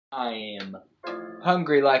I am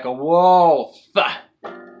hungry like a wolf.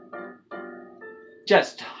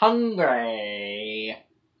 Just hungry.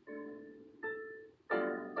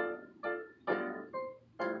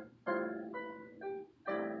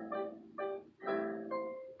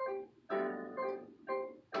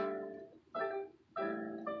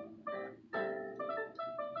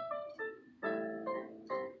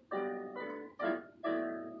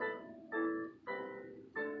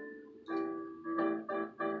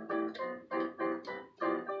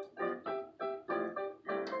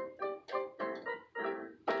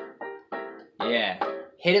 Yeah,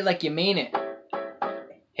 hit it like you mean it.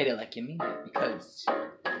 Hit it like you mean it, because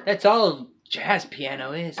that's all jazz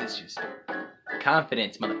piano is. It's just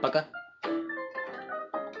confidence, motherfucker.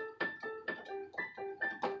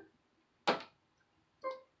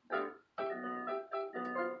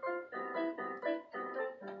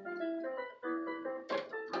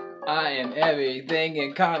 I am everything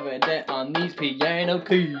and confident on these piano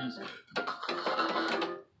keys.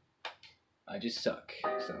 I just suck,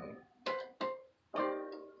 so.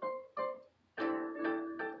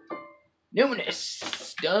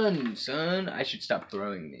 Numinous! Done, son. I should stop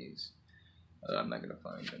throwing these. I'm not gonna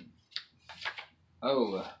find them.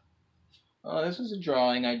 Oh, this was a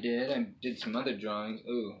drawing I did. I did some other drawings.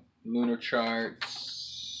 Oh, lunar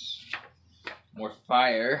charts. More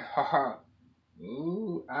fire. Haha.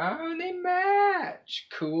 Ooh, oh, they match.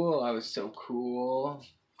 Cool. I was so cool.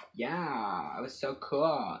 Yeah, I was so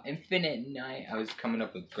cool. Infinite Night. I was coming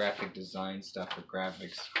up with graphic design stuff for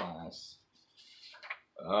graphics class.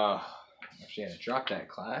 Actually, I had to drop that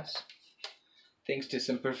class. Thanks to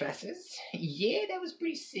some professors. Yeah, that was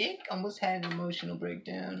pretty sick. Almost had an emotional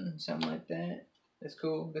breakdown. Something like that. That's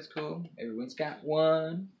cool. That's cool. Everyone's got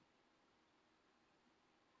one.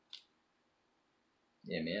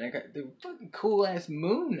 Yeah, man, I got the fucking cool ass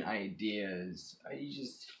moon ideas. I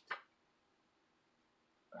just.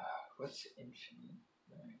 What's infinite?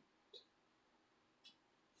 Right.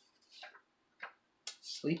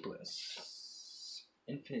 Sleepless.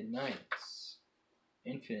 Infinite nights.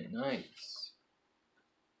 Infinite nights.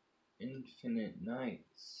 Infinite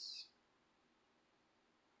nights.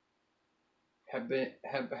 Heaven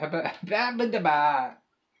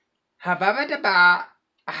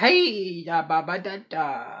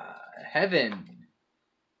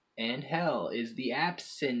and hell is the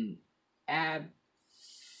absence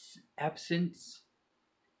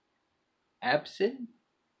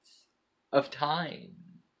of time.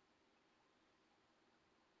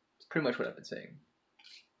 It's pretty much what I've been saying.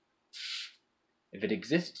 If it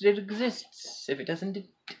exists, it exists. If it doesn't,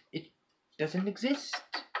 it doesn't exist.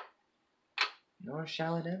 Nor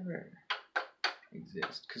shall it ever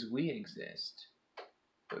exist, because we exist.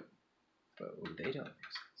 But they don't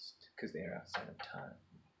exist, because they are outside of time.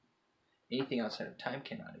 Anything outside of time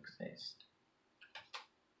cannot exist.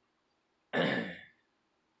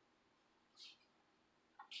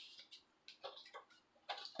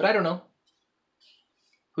 But I don't know.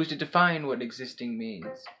 Who's to define what existing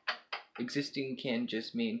means? Existing can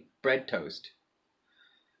just mean bread toast.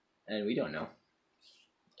 And we don't know.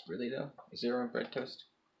 Really though? Is there a bread toast?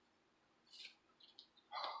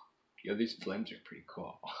 Yo, these flames are pretty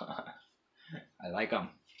cool. I like them.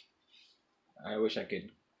 I wish I could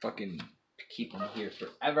fucking keep them here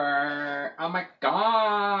forever. Oh my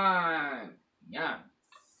god! Yeah.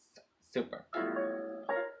 Super.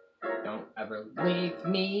 Don't ever leave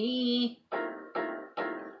me.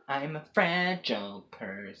 I'm a fragile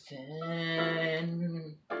person.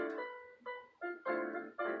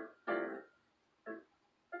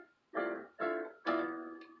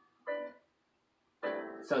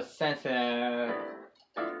 So sensitive.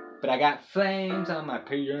 But I got flames on my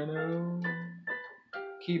piano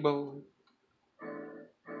keyboard.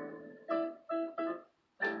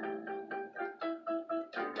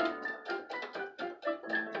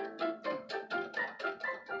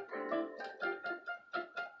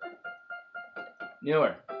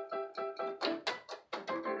 Newer.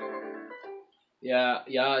 Yeah,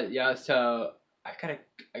 so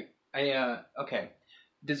okay.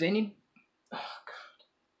 Does any, oh god.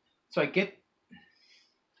 So I get,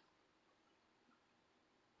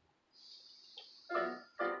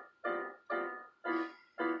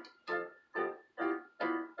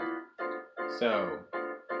 so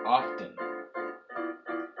often,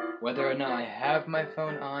 whether or not I have my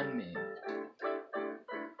phone on me,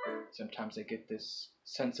 sometimes I get this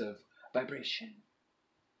sense of vibration.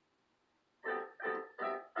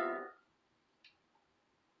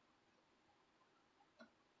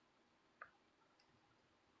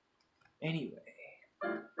 Anyway,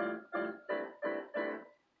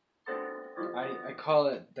 I call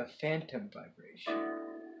it the phantom vibration.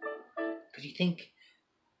 Because you think,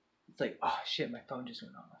 it's like, oh shit, my phone just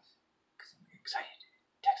went off. Because I'm excited.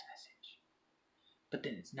 Text message. But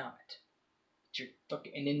then it's not. It's your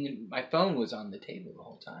fucking, and then my phone was on the table the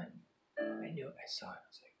whole time. I knew it. I saw it. I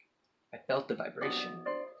was like, I felt the vibration.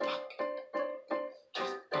 Fuck.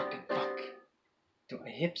 Just fucking fuck. Do my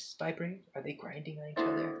hips vibrate? Are they grinding on each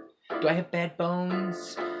other? Do I have bad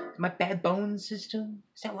bones? My bad bone system?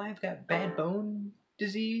 Is that why I've got bad bone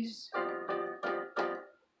disease?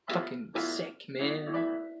 Fucking sick,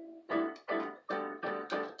 man.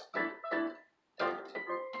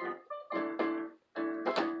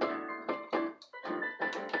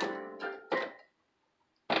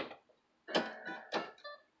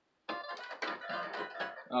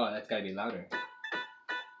 Oh, that's gotta be louder.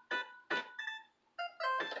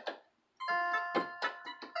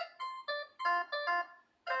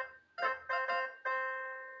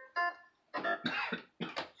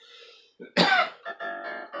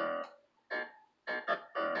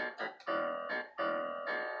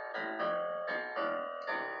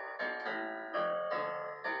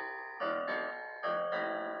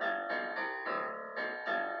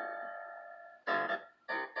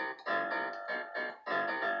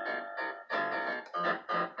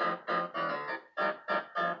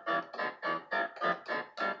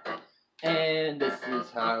 And this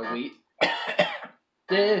is how we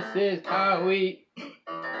this is how we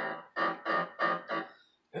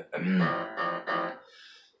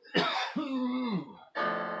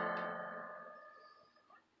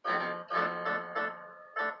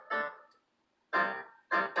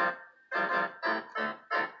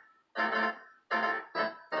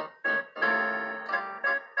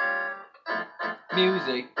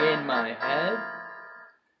music in my head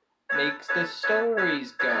makes the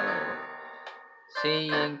stories go.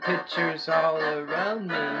 Seeing pictures all around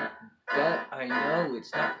me, but I know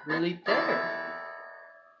it's not really there.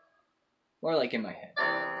 More like in my head.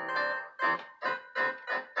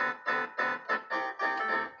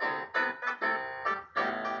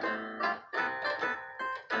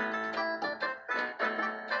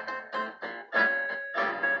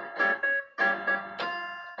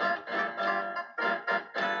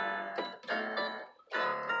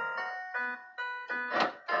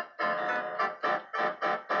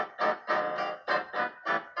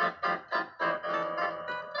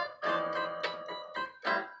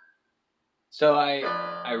 So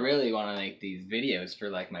I really want to make these videos for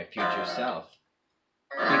like my future self,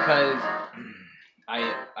 because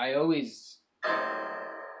I always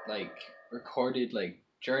like recorded like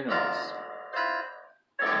journals,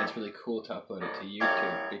 and it's really cool to upload it to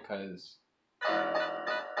YouTube because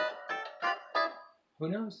who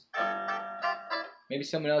knows? Maybe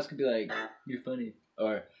someone else could be like, "You're funny,"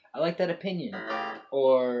 or "I like that opinion,"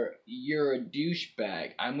 or "You're a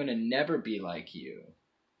douchebag. I'm gonna never be like you."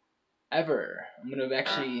 Ever. I'm gonna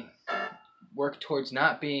actually work towards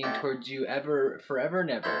not being towards you ever, forever and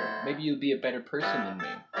ever. Maybe you'll be a better person than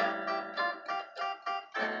me.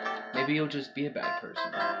 Maybe you'll just be a bad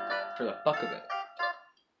person. For the fuck of it.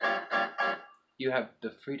 You have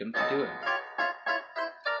the freedom to do it.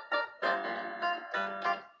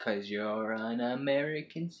 Cause you're an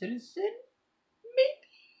American citizen?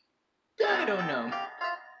 Maybe? I don't know.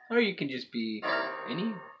 Or you can just be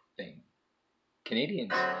anything.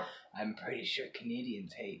 Canadians. I'm pretty sure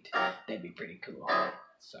Canadians hate. That'd be pretty cool.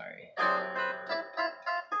 Sorry.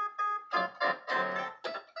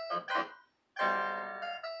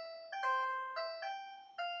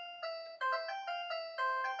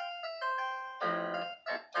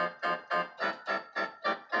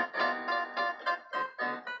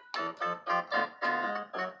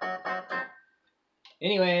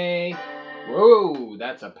 Anyway, whoa,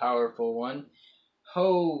 that's a powerful one.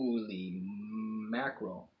 Holy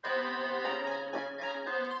mackerel.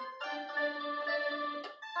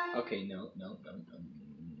 Okay, no.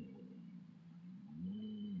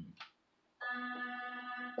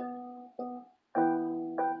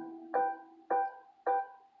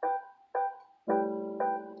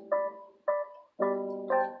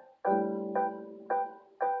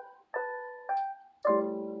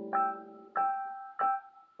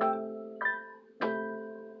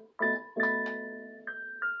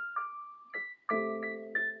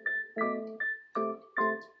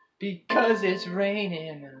 Because it's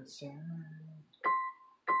raining outside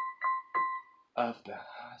of the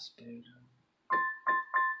hospital.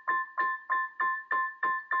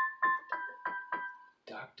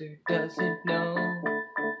 Doctor doesn't know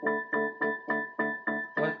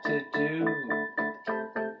what to do.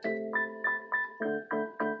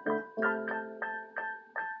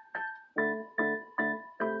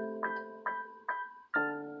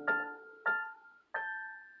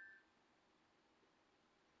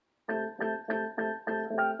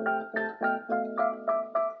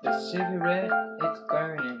 cigarette, it's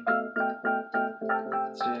burning.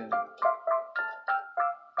 Still,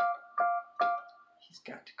 he's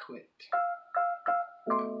got to quit.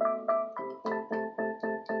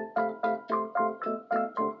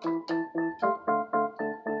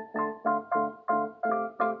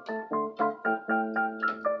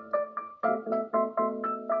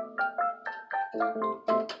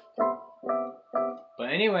 But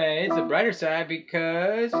anyway, it's the brighter side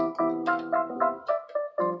because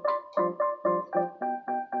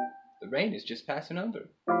the rain is just passing over.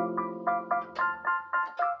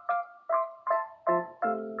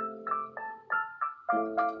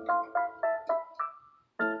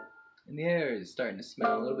 And the air is starting to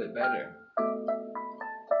smell a little bit better.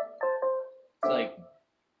 It's like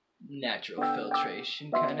natural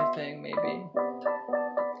filtration kind of thing, maybe.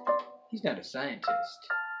 He's not a scientist,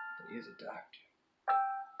 but he is a doctor.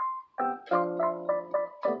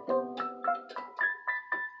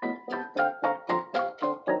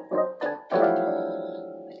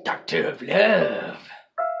 Doctor of love.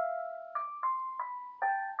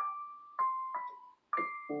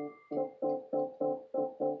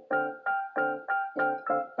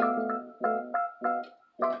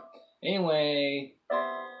 Anyway,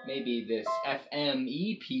 maybe this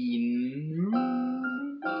FMEP.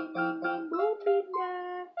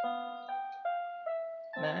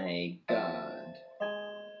 My God.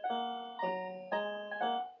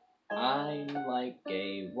 I'm like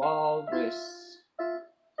a walrus.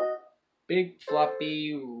 Big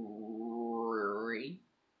floppy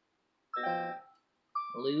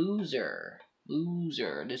loser.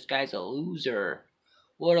 Loser. This guy's a loser.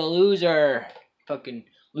 What a loser. Fucking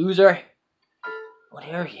loser. What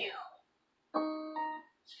are you?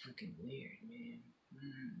 It's fucking weird, man.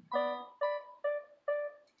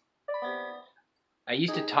 I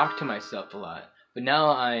used to talk to myself a lot, but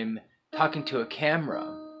now I'm talking to a camera,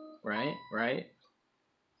 right?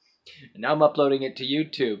 And now I'm uploading it to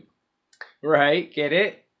YouTube, right? Get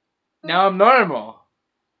it? Now I'm normal.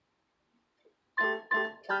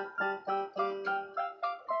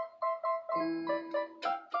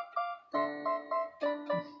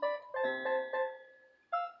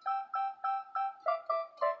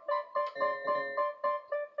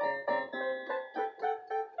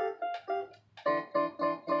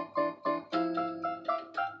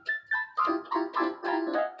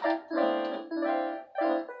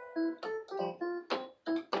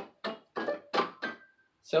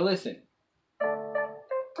 So listen.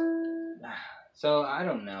 So I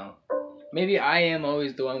don't know. Maybe I am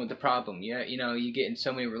always the one with the problem. Yeah, you know, you get in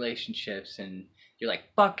so many relationships and you're like,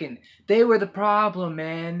 fucking, they were the problem,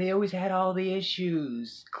 man. They always had all the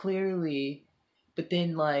issues, clearly. But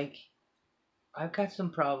then, like, I've got some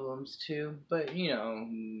problems too. But, you know,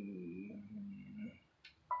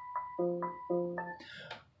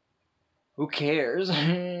 who cares,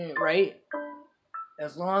 right?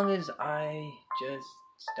 As long as I just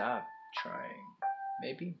stop trying,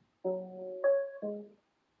 maybe.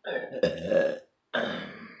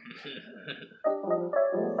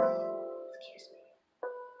 Excuse me.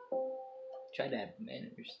 Try to have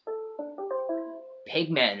manners.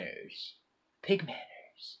 Pig manners. Pig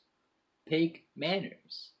manners. Pig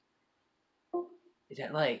manners. Is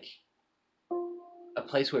that like a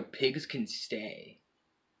place where pigs can stay?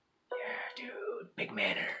 Yeah, dude. Pig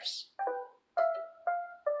manners.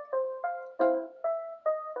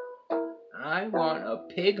 I want a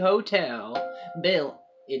pig hotel built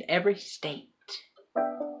in every state.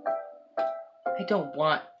 I don't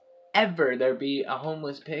want ever there be a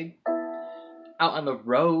homeless pig out on the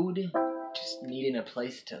road just needing a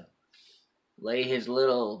place to lay his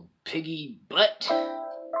little piggy butt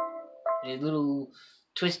and his little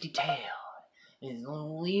twisty tail and his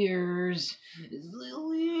little ears,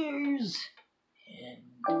 and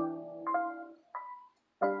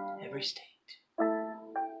every state.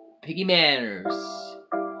 Piggy manners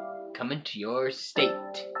coming to your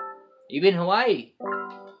state. Even Hawaii.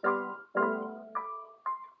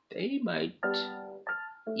 They might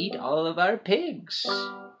eat all of our pigs.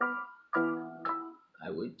 I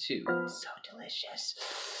would too. It's so delicious.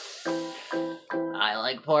 I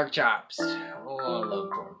like pork chops. Oh, I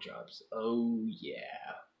love pork chops. Oh,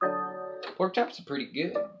 yeah. Pork chops are pretty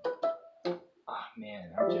good. Oh,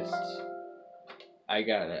 man, I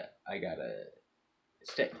gotta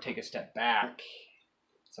take a step back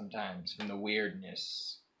sometimes from the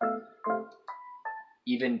weirdness.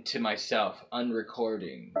 Even to myself,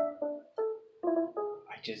 unrecording,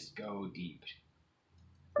 I just go deep.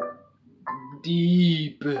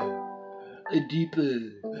 Deeper.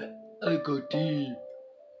 I go deep.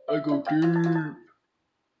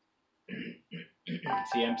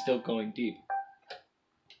 See, I'm still going deep.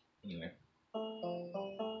 Anyway.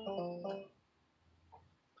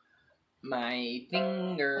 My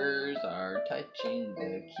fingers are touching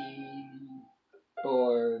the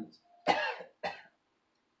keyboards.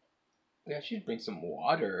 I should bring some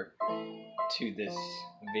water to this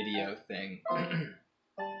video thing.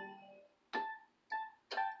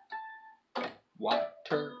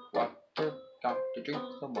 Water, water, got to drink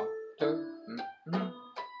some water. Mm-hmm.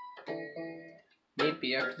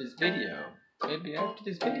 Maybe after this video. Maybe after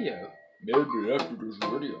this video. Maybe after this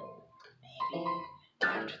video. Maybe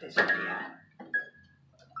after this video.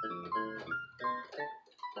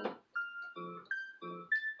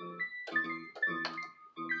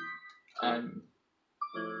 I'm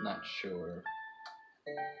not sure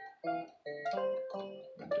what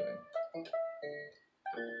I'm doing.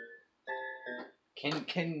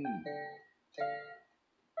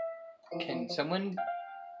 Can someone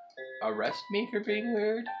arrest me for being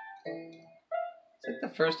weird? It's like the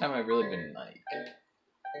first time I've really been like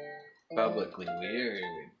publicly weird.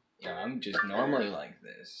 You know, I'm just normally like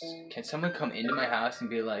this. Can someone come into my house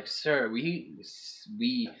and be like, "Sir, we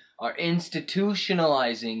are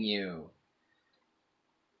institutionalizing you."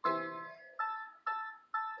 I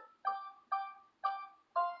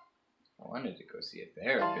wanted to go see a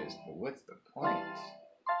therapist, but what's the point?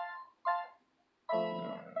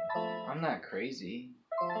 I'm not crazy.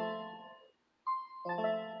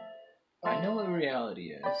 I know what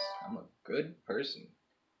reality is. I'm a good person.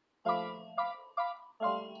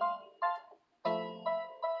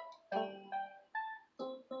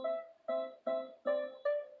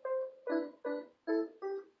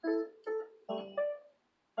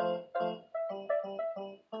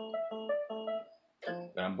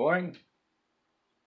 But I'm boring.